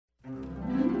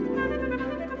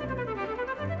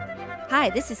Hi,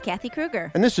 this is Kathy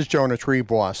Kruger. And this is Jonah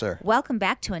Treebwasser. Welcome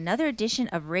back to another edition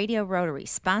of Radio Rotary,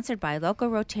 sponsored by local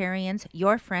Rotarians,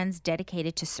 your friends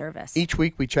dedicated to service. Each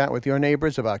week we chat with your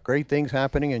neighbors about great things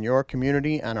happening in your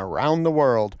community and around the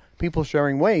world. People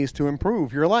sharing ways to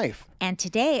improve your life. And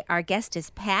today our guest is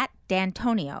Pat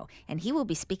D'Antonio, and he will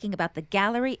be speaking about the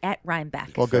gallery at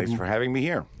Rhinebeck. Well, Thanks for having me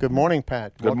here. Good morning,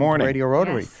 Pat. Good morning. To Radio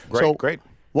Rotary. Yes. Great.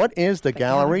 What is the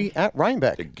gallery at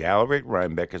Rhinebeck? The Gallery at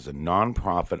Rhinebeck is a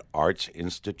nonprofit arts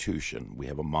institution. We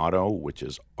have a motto, which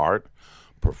is art,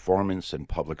 performance, and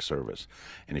public service.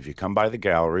 And if you come by the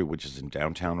gallery, which is in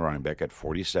downtown Rhinebeck at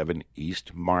 47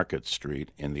 East Market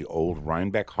Street in the old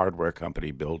Rhinebeck Hardware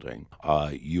Company building,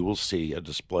 you will see a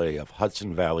display of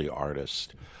Hudson Valley artists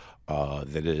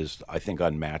that is, I think,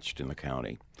 unmatched in the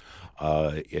county.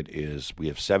 We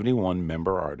have 71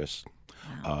 member artists.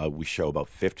 We show about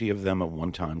 50 of them at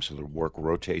one time, so the work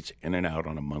rotates in and out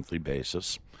on a monthly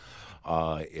basis.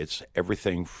 It's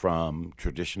everything from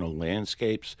traditional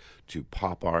landscapes to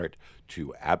pop art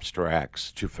to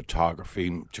abstracts to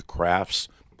photography to crafts.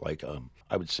 Like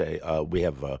I would say we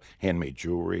have handmade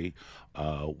jewelry.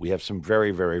 We have some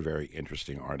very, very, very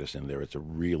interesting artists in there. It's a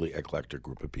really eclectic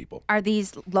group of people. Are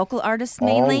these local artists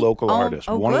mainly? All local artists.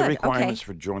 One of the good. requirements Okay.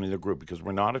 for joining the group, because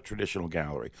we're not a traditional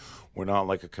gallery. We're not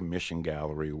like a commission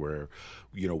gallery where,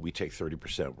 we take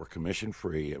 30%. We're commission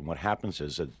free, and what happens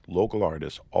is that local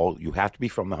artists, you have to be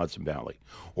from the Hudson Valley,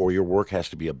 or your work has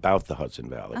to be about the Hudson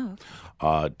Valley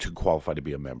to qualify to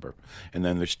be a member. And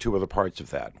then there's two other parts of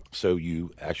that. So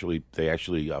they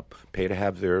actually pay to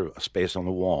have their space on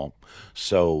the wall.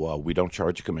 So we don't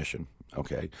charge a commission.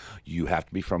 Okay, you have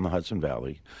to be from the Hudson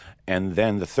Valley. And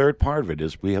then the third part of it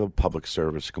is we have a public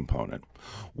service component,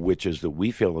 which is that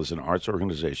we feel as an arts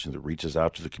organization that reaches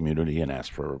out to the community and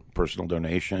asks for personal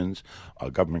donations,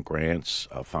 government grants,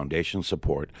 foundation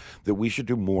support, that we should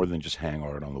do more than just hang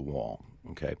art on the wall.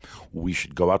 Okay, we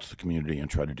should go out to the community and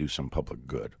try to do some public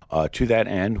good. To that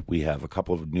end, we have a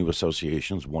couple of new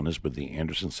associations. One is with the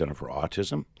Anderson Center for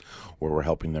Autism, where we're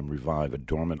helping them revive a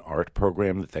dormant art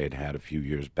program that they had a few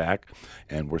years back,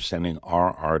 and we're sending our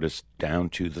artists down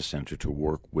to the center to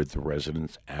work with the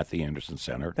residents at the Anderson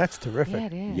Center. That's terrific. Yeah,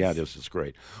 it is. Yeah, this is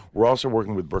great. We're also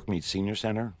working with Brookmead Senior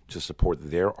Center to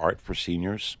support their art for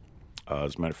seniors.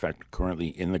 As a matter of fact, currently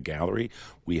in the gallery,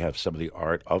 we have some of the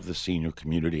art of the senior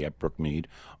community at Brookmead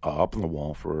up on the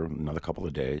wall for another couple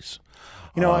of days.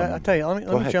 I tell you, let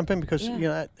me ahead. jump in because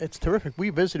it's terrific. We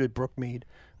visited Brookmead,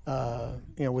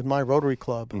 with my Rotary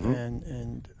Club,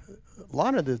 and a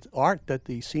lot of the art that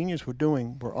the seniors were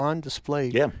doing were on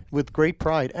display with great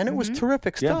pride, and it was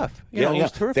terrific stuff. It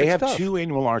was terrific They have stuff. 2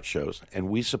 annual art shows, and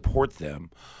we support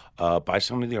them by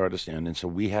some of the artists in. And so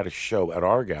we had a show at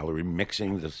our gallery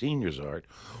mixing the seniors' art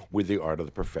with the art of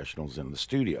the professionals in the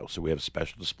studio. So we have a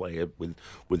special display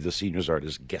with the seniors' art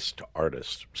as guest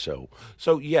artists. So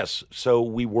yes, so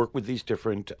we work with these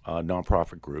different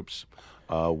nonprofit groups.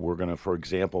 We're going to, for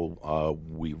example,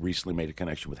 we recently made a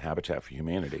connection with Habitat for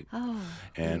Humanity.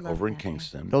 And over in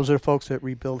Kingston. Those are the folks that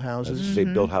rebuild houses. They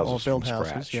build houses Or build from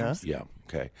houses, scratch. yeah. Yeah,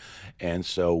 okay. And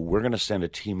so we're going to send a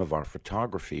team of our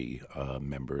photography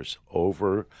members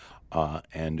over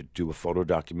and do a photo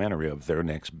documentary of their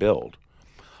next build.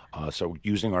 So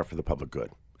using art for the public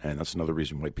good. And that's another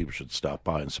reason why people should stop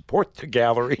by and support the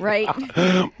gallery. Right.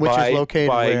 Which is located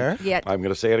where? Yeah. I'm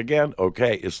going to say it again.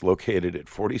 Okay, it's located at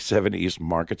 47 East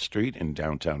Market Street in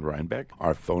downtown Rhinebeck.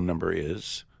 Our phone number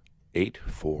is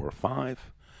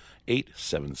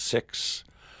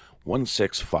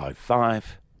 845-876-1655.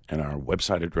 And our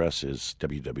website address is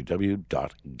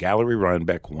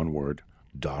www.galleryrhinebeck.org.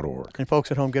 And folks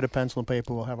at home, get a pencil and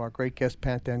paper. We'll have our great guest,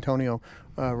 Pat D'Antonio,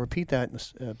 repeat that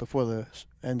before the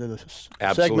end of the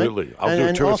Absolutely. segment. I'll do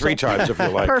it 2 or 3 also- times if you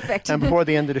like. Perfect. And before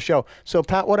the end of the show. So,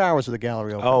 Pat, what hours are the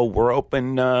gallery open? Oh, we're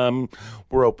open.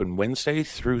 We're open Wednesday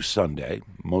through Sunday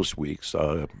most weeks,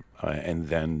 and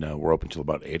then we're open till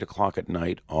about 8 o'clock at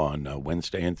night on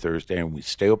Wednesday and Thursday, and we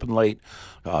stay open late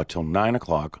till 9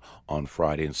 o'clock on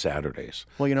Friday and Saturdays.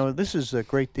 Well, this is a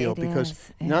great deal because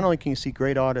is, yeah. not only can you see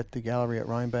great art at the gallery at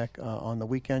Rhinebeck on the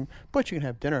weekend, but you can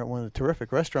have dinner at one of the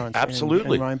terrific restaurants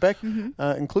Absolutely. in Rhinebeck,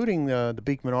 including the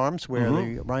Beekman Arms, where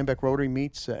the Rhinebeck Rotary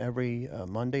meets every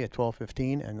Monday at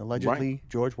 12:15, and allegedly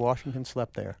George Washington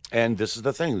slept there. And this is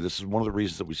the thing. This is one of the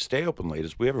reasons that we stay open late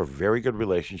is we have a very good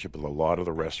relationship with a lot of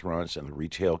the restaurants and the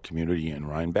retail community in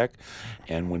Rhinebeck.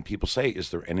 And when people say, is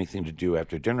there anything to do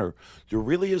after dinner, there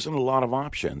really isn't a lot of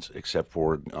options except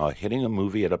for hitting a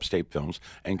movie at Upstate Films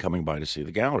and coming by to see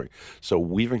the gallery. So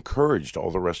we've encouraged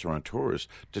all the restaurateurs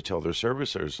to tell their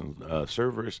servers and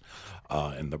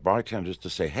the bartenders to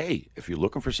say, hey, if you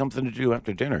looking for something to do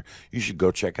after dinner, you should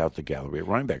go check out the gallery at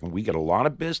Rhinebeck. And we get a lot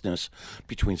of business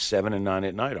between 7 and 9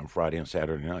 at night on Friday and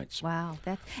Saturday nights. Wow.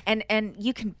 And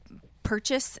you can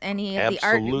purchase any of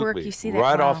Absolutely. the artwork you see that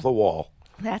right off the wall.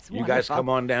 That's wonderful. You guys come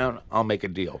on down. I'll make a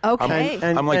deal. Okay.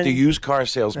 I'm like the used car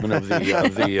salesman of the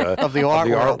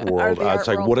art world. It's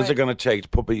like, what is it going to take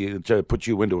to put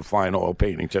you into a fine oil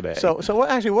painting today? So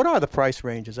what are the price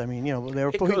ranges? I mean, there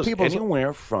are goes people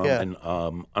anywhere from an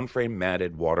unframed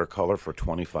matted watercolor for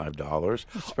 $25.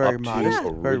 It's very modest,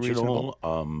 very original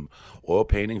oil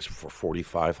paintings for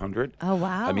 $4,500. Oh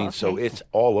wow! I mean, so it's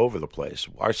all over the place.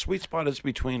 Our sweet spot is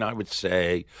between, I would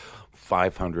say,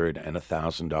 $500 and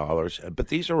 $1,000, but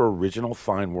these are original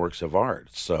fine works of art,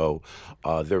 so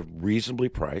they're reasonably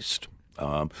priced.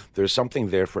 There's something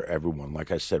there for everyone.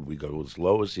 Like I said, we go as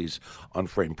low as these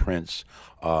unframed prints,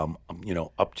 up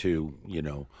to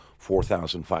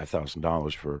 $4,000,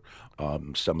 $5,000 for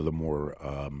some of the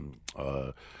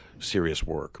more serious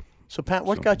work. So, Pat,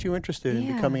 what got you interested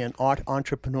in becoming an art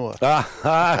entrepreneur?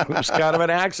 It was kind of an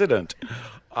accident.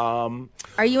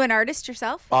 Are you an artist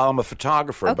yourself? I'm a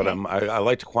photographer, but I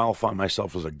like to qualify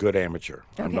myself as a good amateur.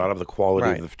 Okay. I'm not of the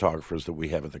quality of the photographers that we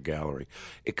have at the gallery.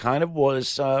 It kind of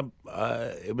was,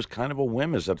 it was kind of a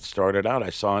whim as it started out. I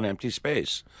saw an empty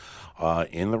space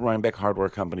in the Rhinebeck Hardware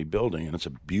Company building, and it's a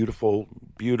beautiful,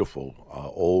 beautiful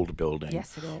old building.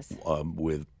 Yes, it is.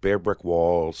 With bare brick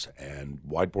walls and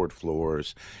whiteboard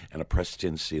floors and a pressed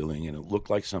tin ceiling, and it looked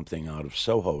like something out of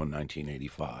Soho in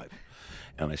 1985.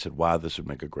 And I said, wow, this would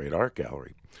make a great art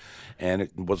gallery. And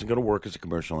it wasn't going to work as a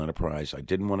commercial enterprise. I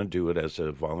didn't want to do it as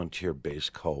a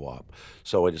volunteer-based co-op.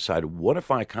 So I decided, what if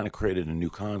I kind of created a new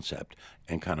concept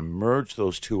and kind of merged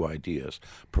those two ideas,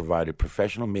 provided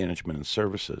professional management and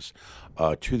services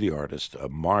to the artist,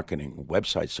 marketing,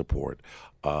 website support,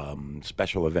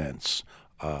 special events,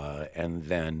 and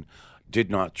then did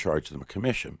not charge them a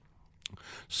commission.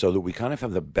 So that we kind of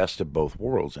have the best of both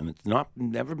worlds, and it's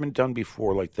never been done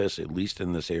before like this, at least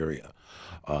in this area.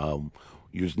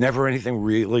 There's never anything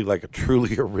really like a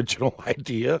truly original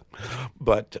idea,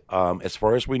 but as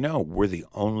far as we know, we're the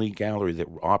only gallery that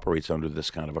operates under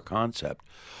this kind of a concept,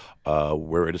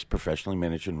 where it is professionally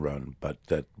managed and run, but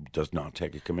that does not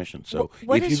take a commission. So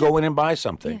if you go in and buy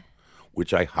something,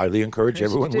 which I highly encourage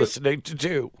everyone listening to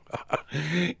do,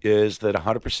 is that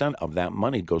 100% of that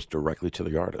money goes directly to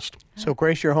the artist. So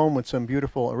grace your home with some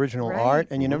beautiful original art,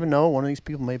 and you never know, one of these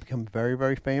people may become very,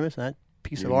 very famous, and that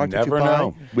piece of art that you buy. Never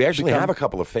know. We actually have a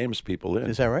couple of famous people in.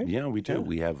 Is that right? Yeah, we do. Yeah.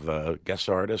 We have guest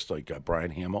artists like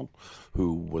Brian Hamill,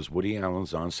 who was Woody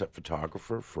Allen's on-set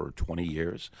photographer for 20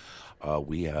 years.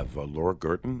 We have Laura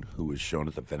Gerton, who is shown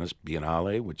at the Venice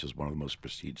Biennale, which is one of the most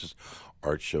prestigious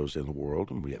art shows in the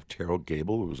world. And we have Terrell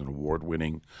Gable, who is an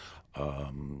award-winning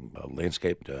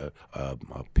landscape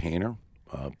painter.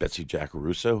 Betsy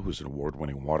Jackaruso, who's an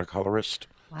award-winning watercolorist.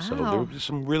 Wow. So there are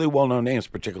some really well-known names,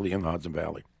 particularly in the Hudson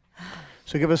Valley.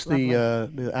 So give us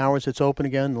the hours it's open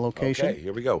again, the location. Okay,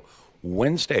 here we go.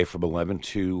 Wednesday from 11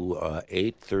 to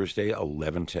 8, Thursday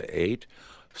 11 to 8,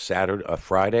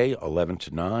 Friday 11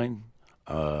 to 9,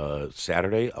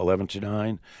 Saturday 11 to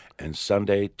 9, and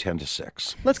Sunday 10 to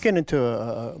 6. Let's get into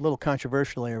a little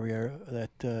controversial area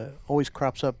that always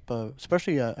crops up,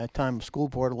 especially at time of school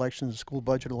board elections, school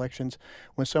budget elections,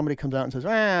 when somebody comes out and says,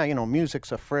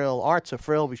 music's a frill, art's a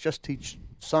frill, we just teach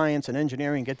science and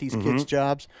engineering, get these kids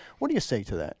jobs. What do you say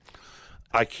to that?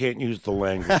 I can't use the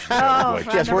language.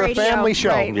 Yes, we're a family show.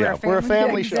 Right, we're a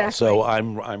family show. Exactly. So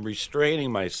I'm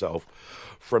restraining myself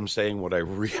from saying what I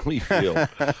really feel,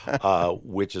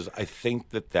 which is I think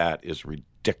that is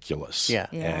ridiculous. Yeah.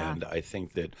 And I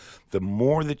think that the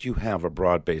more that you have a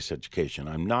broad-based education,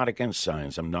 I'm not against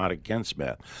science, I'm not against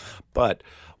math, but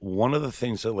one of the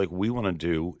things that we want to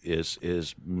do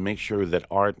is make sure that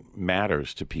art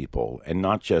matters to people, and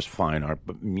not just fine art,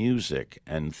 but music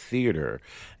and theater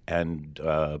and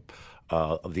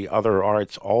the other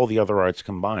arts, all the other arts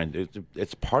combined.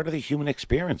 It's part of the human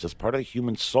experience. It's part of the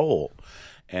human soul.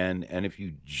 And if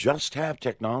you just have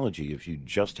technology, if you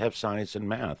just have science and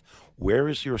math, where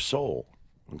is your soul?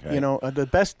 Okay?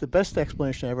 The best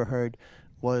explanation I ever heard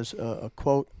was a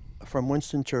quote from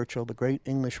Winston Churchill, the great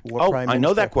English war prime minister. I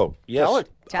know that quote. Yes. Tell it.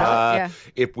 Yeah.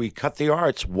 If we cut the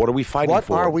arts, what are we fighting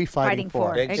for? What are we fighting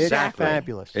for? Exactly. It's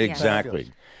fabulous.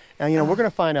 Exactly. And, we're going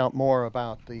to find out more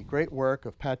about the great work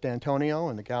of Pat D'Antonio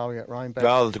and the gallery at Rhinebeck.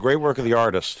 Well, the great work of the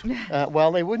artist.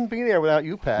 Well, they wouldn't be there without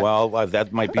you, Pat. Well,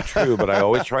 that might be true, but I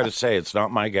always try to say it's not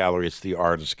my gallery, it's the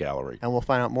artist gallery. And we'll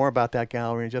find out more about that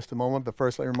gallery in just a moment. But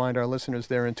first, let me remind our listeners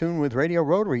they're in tune with Radio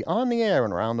Rotary on the air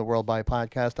and around the world by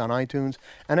podcast on iTunes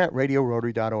and at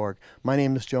radiorotary.org. My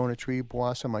name is Jonah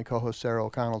Triebois, and my co-host Sarah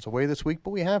O'Connell's away this week, but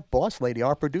we have Boss Lady,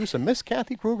 our producer, Miss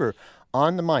Kathy Kruger,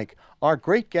 on the mic. Our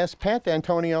great guest, Pat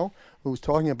D'Antonio, who's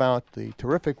talking about the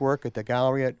terrific work at the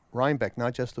gallery at Rhinebeck,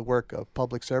 not just the work of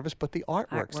public service, but the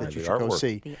artworks that you should go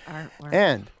see. The artwork.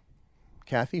 And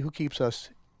Kathy, who keeps us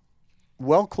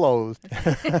well-clothed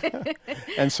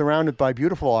and surrounded by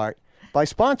beautiful art, by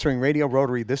sponsoring Radio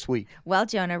Rotary this week. Well,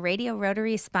 Jonah, Radio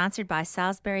Rotary is sponsored by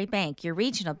Salisbury Bank, your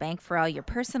regional bank for all your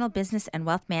personal, business, and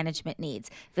wealth management needs.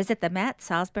 Visit them at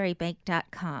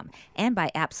salisburybank.com. And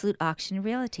by Absolute Auction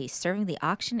Realty, serving the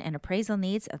auction and appraisal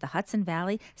needs of the Hudson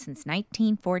Valley since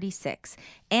 1946.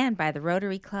 And by the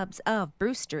Rotary Clubs of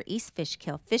Brewster, East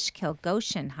Fishkill,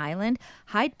 Goshen, Highland,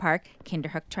 Hyde Park,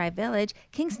 Kinderhook Tri-Village,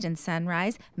 Kingston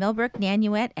Sunrise, Millbrook,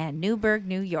 Nanuet, and Newburgh,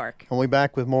 New York. And we'll be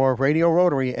back with more of Radio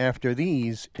Rotary after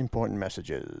these important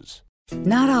messages.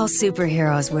 Not all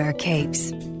superheroes wear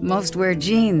capes. Most wear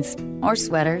jeans or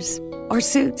sweaters or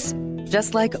suits,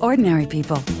 just like ordinary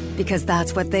people, because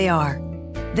that's what they are.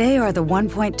 They are the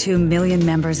 1.2 million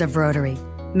members of Rotary,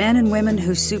 men and women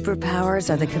whose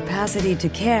superpowers are the capacity to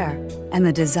care and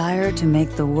the desire to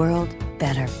make the world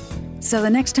better. So the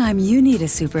next time you need a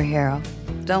superhero,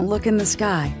 don't look in the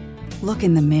sky, look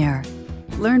in the mirror.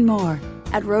 Learn more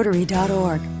at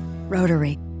Rotary.org.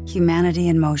 Rotary. Humanity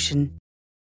in motion.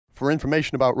 For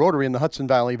information about Rotary in the Hudson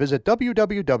Valley, visit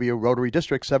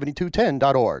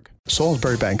www.rotarydistrict7210.org.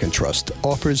 Salisbury Bank and Trust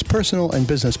offers personal and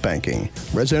business banking,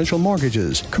 residential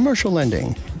mortgages, commercial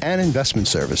lending, and investment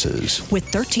services. With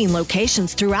 13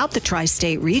 locations throughout the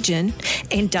tri-state region,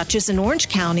 in Dutchess and Orange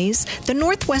counties, the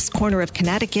northwest corner of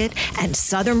Connecticut, and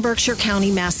southern Berkshire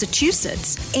County,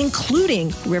 Massachusetts,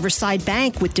 including Riverside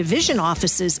Bank with division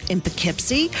offices in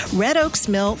Poughkeepsie, Red Oaks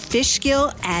Mill,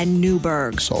 Fishkill, and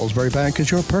Newburgh. Salisbury Bank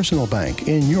is your personal bank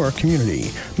in your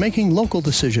community, making local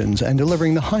decisions and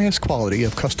delivering the highest quality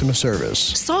of customer service.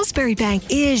 Salisbury Bank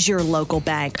is your local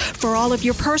bank for all of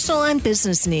your personal and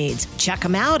business needs. Check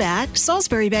them out at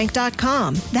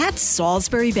salisburybank.com. That's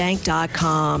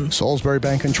salisburybank.com. Salisbury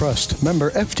Bank and Trust,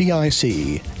 member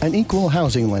FDIC, an equal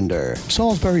housing lender.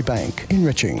 Salisbury Bank,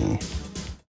 enriching.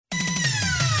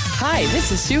 Hi,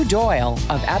 this is Sue Doyle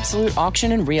of Absolute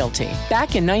Auction and Realty.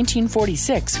 Back in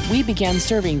 1946, we began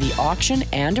serving the auction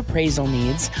and appraisal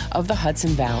needs of the Hudson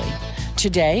Valley.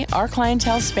 Today, our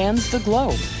clientele spans the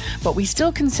globe, but we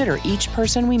still consider each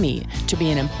person we meet to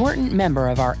be an important member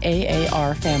of our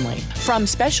AAR family. From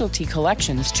specialty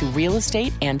collections to real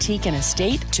estate, antique and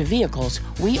estate to vehicles,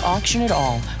 we auction it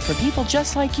all for people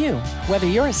just like you. Whether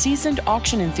you're a seasoned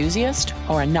auction enthusiast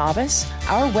or a novice,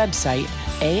 our website,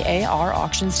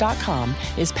 AARauctions.com,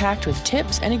 is packed with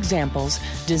tips and examples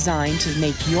designed to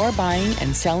make your buying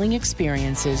and selling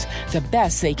experiences the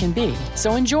best they can be.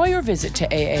 So enjoy your visit to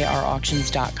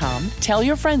AARauctions.com, tell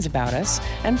your friends about us,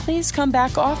 and please come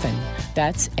back often.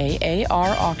 That's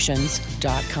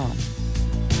AARauctions.com.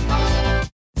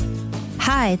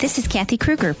 Hi, this is Kathy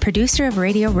Kruger, producer of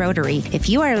Radio Rotary. If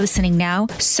you are listening now,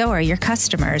 so are your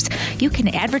customers. You can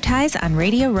advertise on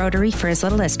Radio Rotary for as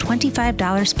little as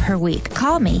 $25 per week.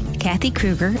 Call me, Kathy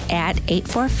Kruger, at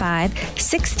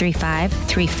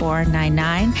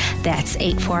 845-635-3499. That's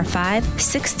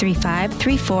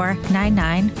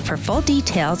 845-635-3499 for full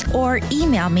details, or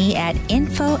email me at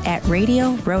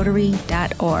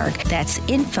info@radiorotary.org. That's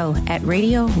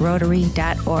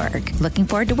info@radiorotary.org. Looking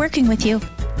forward to working with you.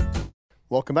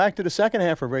 Welcome back to the second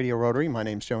half of Radio Rotary. My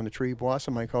name's Jonah Triebois,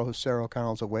 and my co-host Sarah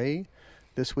O'Connell's away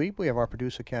this week. We have our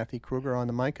producer Kathy Kruger on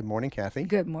the mic. Good morning, Kathy.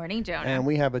 Good morning, Jonah. And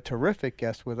we have a terrific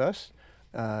guest with us.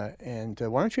 Why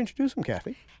don't you introduce him,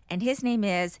 Kathy? And his name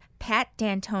is Pat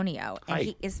D'Antonio, and Hi.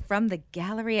 he is from the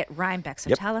gallery at Rhinebeck.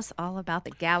 So tell us all about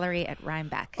the gallery at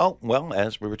Rhinebeck. Oh, well,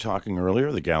 as we were talking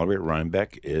earlier, the gallery at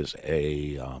Rhinebeck is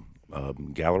a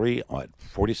gallery at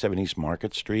 47 East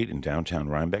Market Street in downtown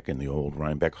Rhinebeck in the old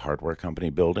Rhinebeck Hardware Company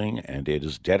building, and it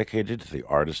is dedicated to the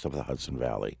artists of the Hudson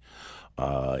Valley.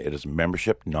 It is a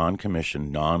membership,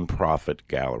 non-commissioned, non-profit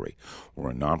gallery.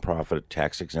 We're a non-profit,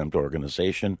 tax-exempt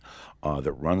organization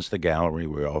that runs the gallery.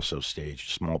 We also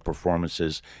stage small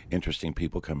performances. Interesting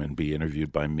people come in, be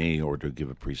interviewed by me, or to give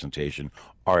a presentation.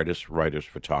 Artists, writers,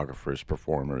 photographers,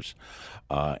 performers.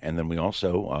 And then we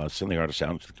also send the artists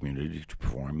out into the community to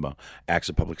perform acts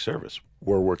of public service.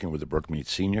 We're working with the Brookmead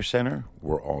Senior Center.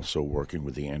 We're also working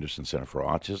with the Anderson Center for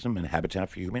Autism and Habitat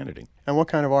for Humanity. And what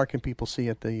kind of art can people see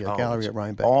at the gallery at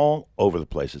Rhinebeck? All over the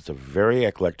place. It's a very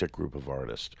eclectic group of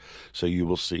artists. So you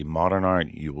will see modern art,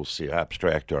 you will see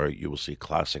abstract art, you will see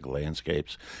classic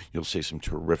landscapes, you'll see some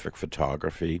terrific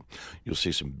photography, you'll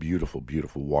see some beautiful,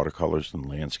 beautiful watercolors and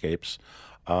landscapes.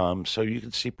 So you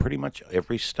can see pretty much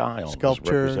every style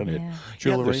sculpture, is represented.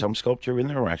 Jewelry. Yeah, there's some sculpture in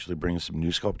there. We're actually bringing some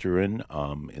new sculpture in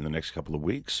the next couple of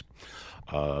weeks.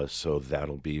 So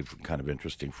that'll be kind of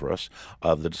interesting for us.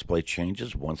 The display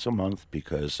changes once a month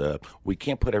because we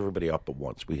can't put everybody up at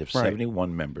once. We have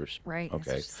 71 members. Right.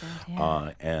 Okay. Said,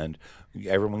 yeah. And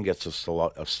everyone gets a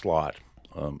slot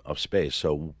of space.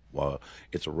 So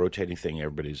it's a rotating thing.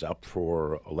 Everybody's up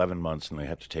for 11 months, and they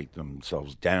have to take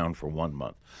themselves down for 1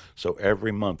 month. So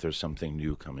every month there's something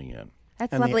new coming in.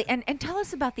 That's lovely. And tell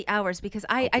us about the hours, because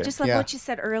I just love what you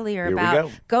said earlier about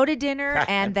go to dinner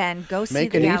and then go see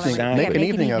the gallery. Make an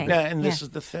evening of it. Yeah, and this is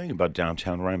the thing about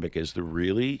downtown Rhinebeck is there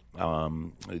is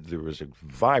a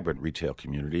vibrant retail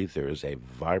community. There is a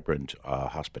vibrant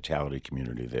hospitality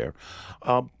community there.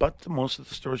 But most of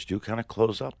the stores do kind of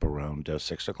close up around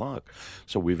 6 o'clock.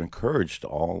 So we've encouraged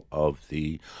all of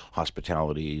the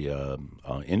hospitality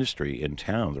industry in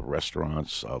town, the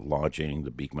restaurants, lodging, the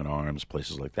Beekman Arms,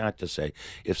 places like that, to say,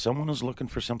 if someone is looking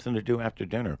for something to do after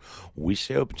dinner, we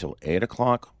stay open until 8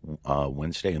 o'clock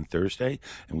Wednesday and Thursday,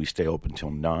 and we stay open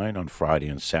until 9 on Friday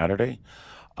and Saturday.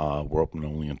 We're open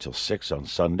only until 6 on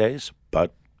Sundays,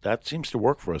 but that seems to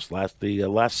work for us.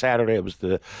 Last Saturday, I was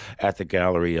at the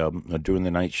gallery doing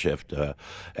the night shift.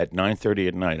 At 9:30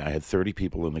 at night, I had 30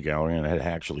 people in the gallery, and I had to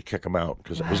actually kick them out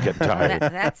because I was getting tired.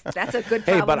 That's a good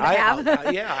problem to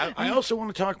have. I also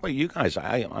want to talk about you guys.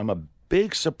 I'm a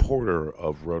big supporter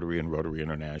of Rotary and Rotary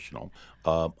International.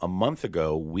 A month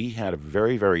ago, we had a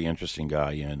very, very interesting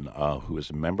guy in who is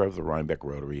a member of the Rhinebeck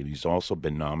Rotary, and he's also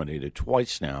been nominated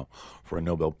twice now for a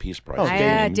Nobel Peace Prize.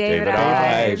 Oh, David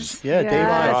Ives. Yeah, David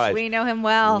Ives. We know him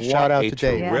well. Shout out to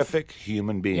Dave. Terrific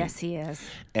human being. Yes, he is.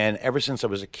 And ever since I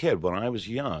was a kid, when I was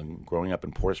young, growing up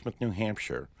in Portsmouth, New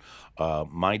Hampshire,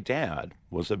 my dad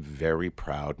was a very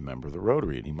proud member of the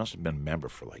Rotary, and he must have been a member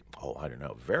for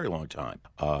a very long time,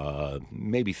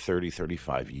 maybe 30,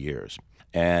 35 years.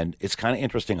 And it's kind of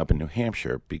interesting up in New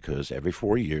Hampshire because every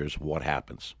 4 years, what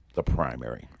happens? The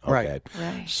primary. Okay?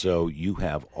 Right. So you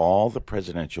have all the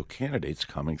presidential candidates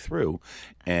coming through,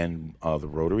 and the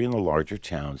Rotary in the larger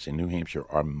towns in New Hampshire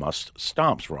are must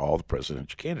stops for all the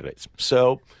presidential candidates.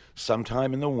 So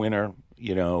sometime in the winter,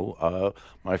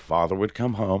 my father would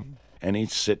come home, and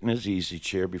he'd sit in his easy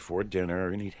chair before dinner,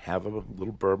 and he'd have a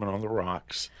little bourbon on the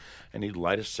rocks, and he'd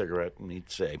light a cigarette, and he'd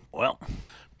say, well,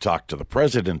 talk to the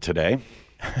president today.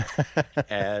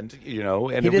 And he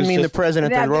didn't mean the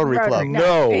president of the Rotary Club.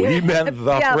 No, he meant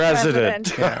the president.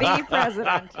 The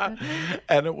president.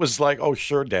 And it was like, oh,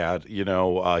 sure, Dad.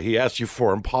 He asked you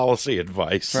foreign policy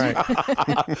advice. Right.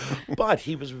 But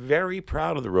he was very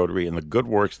proud of the Rotary and the good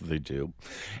works that they do.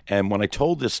 And when I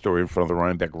told this story in front of the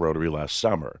Rhinebeck Rotary last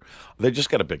summer, they just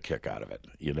got a big kick out of it,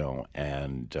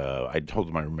 And I told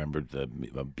them I remembered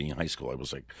being in high school. I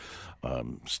was like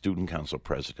student council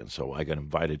president, so I got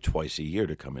invited twice a year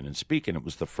to come in and speak, and it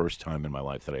was the first time in my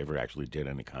life that I ever actually did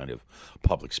any kind of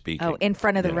public speaking. Oh, in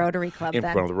front of the Rotary Club, in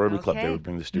front of the Rotary Club. They would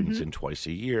bring the students in twice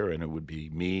a year, and it would be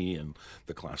me and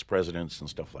the class presidents and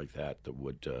stuff like that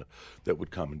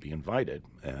would come and be invited.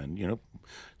 And,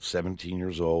 17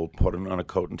 years old, putting on a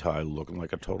coat and tie, looking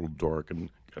like a total dork, and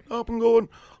getting up and going,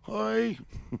 hi,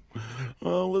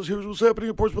 here's what's happening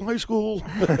at Portsmouth High School.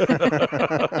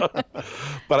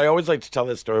 But I always like to tell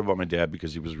that story about my dad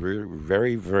because he was very,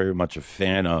 very, very much a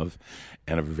fan of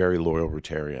and a very loyal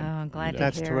Rotarian. Oh, I'm glad to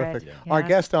That's hear terrific. it. Our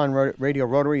guest on Radio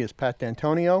Rotary is Pat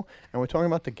D'Antonio, and we're talking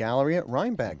about the gallery at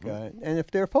Rhinebeck. And if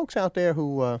there are folks out there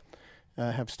who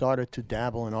have started to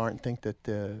dabble in art and think that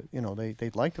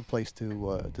they'd like the place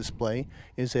to display,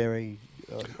 is there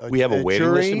we have a waiting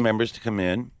jury? list of members to come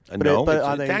in.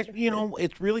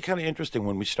 It's really kind of interesting.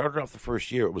 When we started off the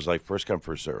first year, it was like first come,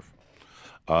 first serve.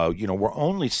 We're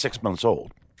only 6 months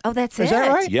old. Oh, that's Is that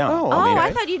right? Yeah.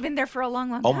 I thought you'd been there for a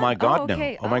long, long time. Oh, my God, no.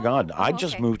 Okay. Oh, my God. I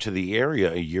just moved to the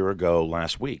area a year ago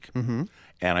last week, and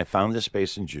I found this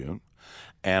space in June.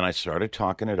 And I started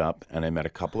talking it up, and I met a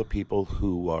couple of people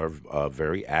who are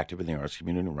very active in the arts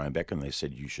community in Rhinebeck, and they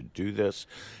said, you should do this,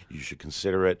 you should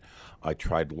consider it. I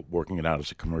tried working it out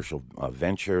as a commercial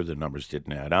venture. The numbers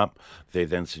didn't add up. They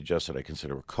then suggested I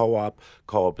consider a co-op.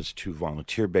 Co-op is too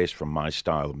volunteer-based from my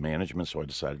style of management, so I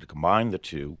decided to combine the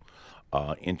two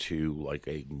into like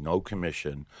a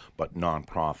no-commission but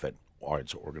nonprofit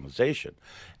arts organization.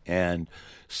 And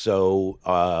so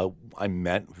I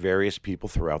met various people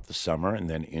throughout the summer and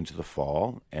then into the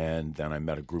fall, and then I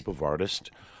met a group of artists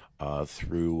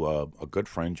through a good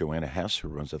friend, Joanna Hess, who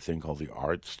runs a thing called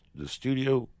the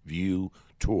Studio View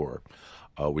Tour,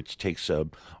 which takes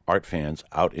art fans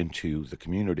out into the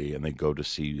community, and they go to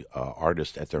see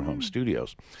artists at their home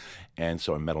studios. And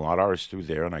so I met a lot of artists through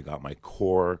there, and I got my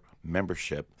core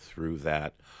membership through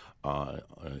that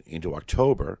into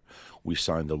October. We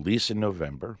signed the lease in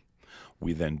November.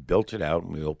 We then built it out,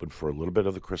 and we opened for a little bit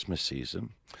of the Christmas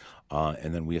season.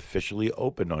 And then we officially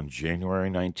opened on January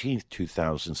 19th,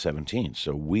 2017.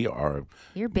 So we are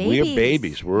babies. We are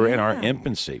babies. We're in our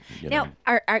infancy. Now,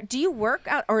 do you work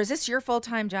out, or is this your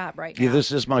full-time job right now? Yeah,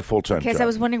 this is my full-time job. Because I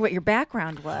was wondering what your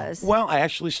background was. Well, I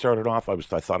actually started off, I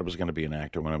thought I was going to be an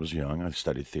actor when I was young. I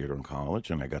studied theater in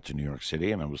college, and I got to New York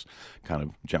City, and I was kind of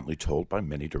gently told by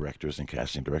many directors and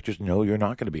casting directors, no, you're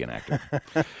not going to be an actor.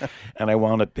 And I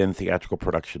wound up in theatrical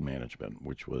production management,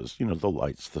 which was, the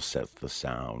lights, the sets, the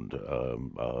sound.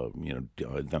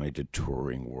 Then I did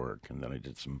touring work, and then I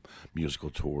did some musical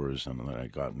tours, and then I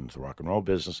got into the rock and roll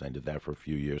business. I did that for a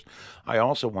few years. I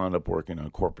also wound up working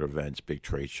on corporate events, big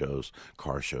trade shows,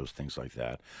 car shows, things like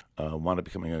that. Wound up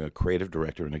becoming a creative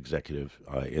director and executive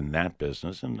in that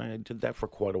business, and I did that for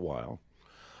quite a while.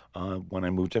 When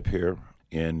I moved up here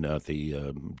in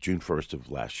the June 1st of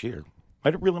last year, I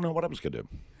didn't really know what I was going to do.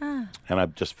 And I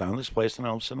just found this place, and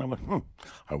all of a sudden I went,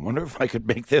 I wonder if I could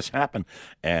make this happen.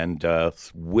 And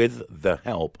with the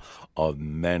help of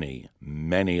many,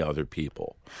 many other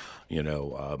people,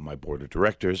 my board of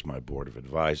directors, my board of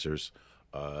advisors,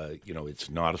 it's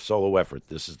not a solo effort.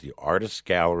 This is the Artists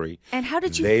Gallery. And how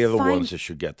did you They are the ones that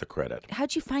should get the credit.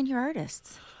 How'd you find your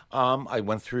artists? I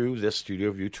went through this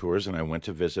Studio View tours, and I went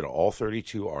to visit all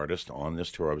 32 artists on this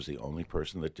tour. I was the only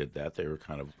person that did that. They were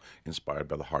kind of inspired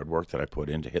by the hard work that I put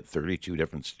in to hit 32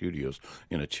 different studios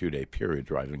in a 2-day period,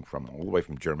 driving all the way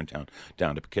from Germantown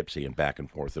down to Poughkeepsie and back and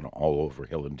forth and all over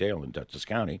Hill and Dale in Dutchess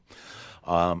County.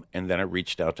 And then I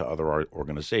reached out to other art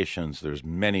organizations. There's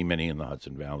many, many in the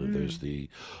Hudson Valley. There's the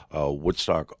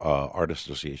Woodstock Art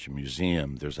Association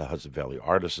Museum. There's the Hudson Valley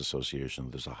Artists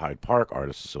Association. There's the Hyde Park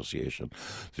Artists Association.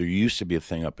 There used to be a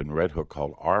thing up in Red Hook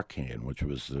called Arcane, which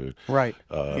was the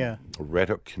Red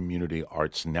Hook Community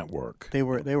Arts Network. They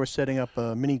were setting up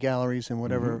mini galleries and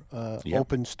whatever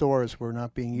open stores were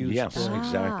not being used. Yes,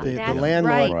 exactly. The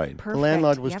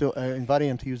landlord was still inviting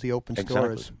them to use the open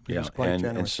stores. He was quite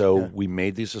generous. And so we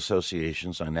made these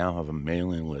associations. I now have a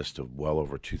mailing list of well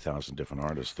over 2,000 different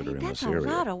artists that are in this area.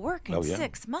 That's a lot of work in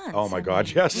 6 months. Oh, my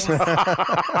God, yes.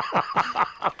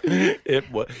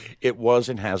 It was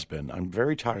and has been. I'm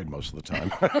very tired most of the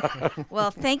time. Well,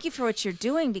 thank you for what you're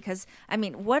doing, because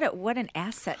what an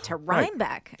asset to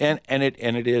Rhinebeck. Right. And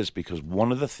it is, because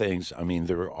one of the things,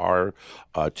 there are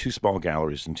 2 small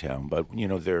galleries in town, but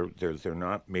they're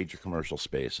not major commercial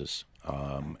spaces.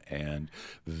 And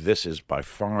this is by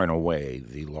far and away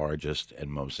the largest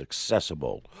and most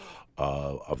accessible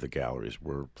of the galleries.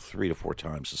 We're 3 to 4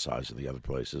 times the size of the other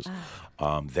places.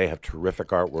 They have terrific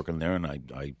artwork in there, and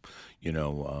the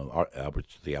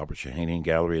Albert Shahanian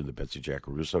Gallery and the Betsy Jack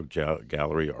Caruso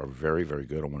Gallery are very, very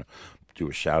good. I want to do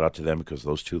a shout out to them, because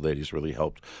those 2 ladies really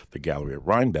helped the gallery at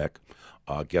Rhinebeck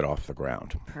get off the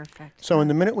ground. Perfect. So in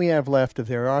the minute we have left, if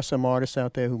there are some artists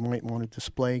out there who might want to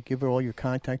display, give her all your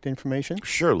contact information.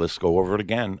 Sure, let's go over it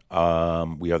again.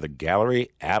 We are the Gallery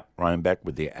at Rhinebeck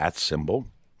with the @ symbol.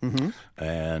 Mm-hmm.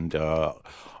 And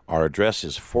our address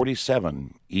is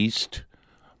 47 East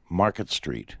Market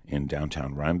Street in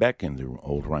downtown Rhinebeck, in the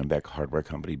old Rhinebeck Hardware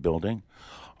Company building.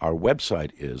 Our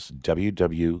website is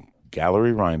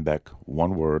www.galleryrhinebeck,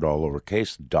 one word, all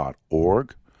lowercase,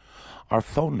 .org. Our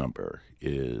phone number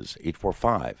is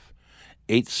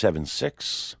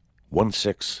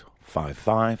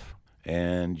 845-876-1655.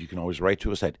 And you can always write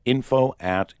to us at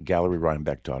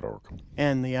info@galleryrhinebeck.org.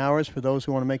 And the hours for those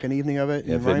who want to make an evening of it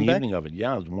in Rhinebeck? An evening of it,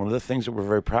 yeah. One of the things that we're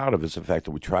very proud of is the fact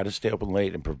that we try to stay open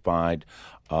late and provide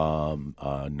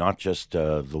not just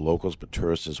the locals but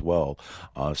tourists as well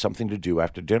something to do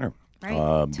after dinner.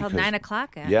 Right, till 9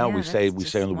 o'clock. We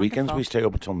stay on the weekends. We stay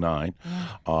open till 9.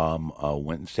 Yeah.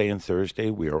 Wednesday and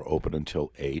Thursday we are open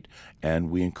until 8,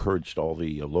 and we encouraged all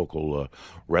the local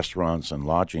restaurants and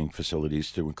lodging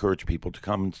facilities to encourage people to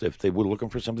come. If they were looking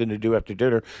for something to do after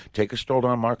dinner, take a stroll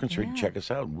down Market Street and check us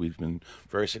out. We've been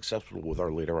very successful with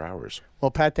our later hours.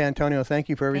 Well, Pat D'Antonio, thank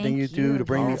you for everything you do to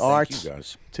bring the arts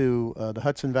to the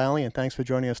Hudson Valley, and thanks for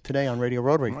joining us today on Radio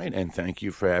Rotary. Right, and thank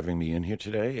you for having me in here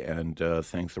today, and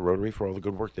thanks the Rotary for all the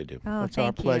good work they do. Oh, it's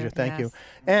our pleasure. Thank you.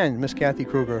 And Miss Kathy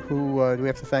Kruger, who do we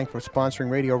have to thank for sponsoring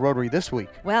Radio Rotary this week?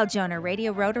 Well, Jonah,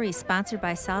 Radio Rotary is sponsored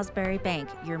by Salisbury Bank,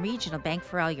 your regional bank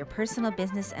for all your personal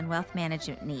business and wealth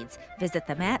management needs. Visit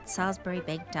them at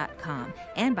salisburybank.com,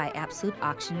 and by Absolute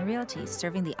Auction and Realty,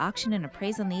 serving the auction and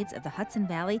appraisal needs of the Hudson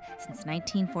Valley since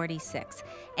 1946.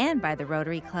 And by the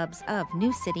Rotary Clubs of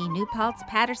New City, New Paltz,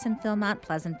 Patterson, Philmont,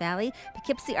 Pleasant Valley,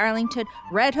 Poughkeepsie, Arlington,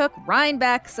 Red Hook,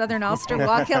 Rhinebeck, Southern Ulster,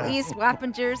 Wallkill East,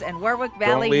 Wappingers, and Warwick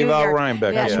Valley, New York. Don't leave out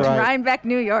Rhinebeck. Yes, right. Rhinebeck,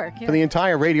 New York. Yeah. For the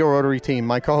entire Radio Rotary team,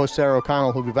 my co-host Sarah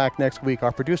O'Connell, who'll be back next week,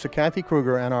 our producer Kathy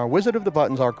Kruger, and our wizard of the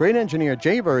buttons, our great engineer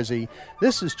Jay Verzi,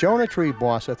 this is Jonah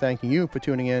Triebwasser thanking you for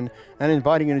tuning in and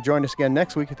inviting you to join us again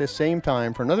next week at this same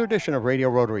time for another edition of Radio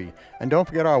Rotary. And don't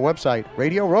forget our website,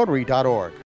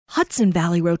 radiorotary.org. Hudson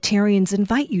Valley Rotarians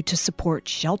invite you to support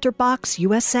ShelterBox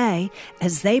USA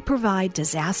as they provide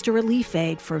disaster relief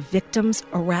aid for victims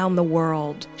around the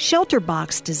world.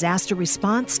 ShelterBox disaster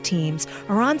response teams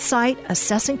are on site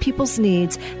assessing people's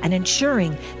needs and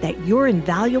ensuring that your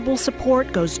invaluable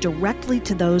support goes directly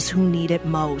to those who need it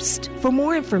most. For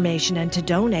more information and to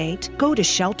donate, go to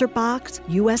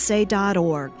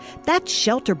shelterboxusa.org. That's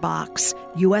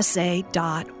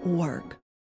shelterboxusa.org.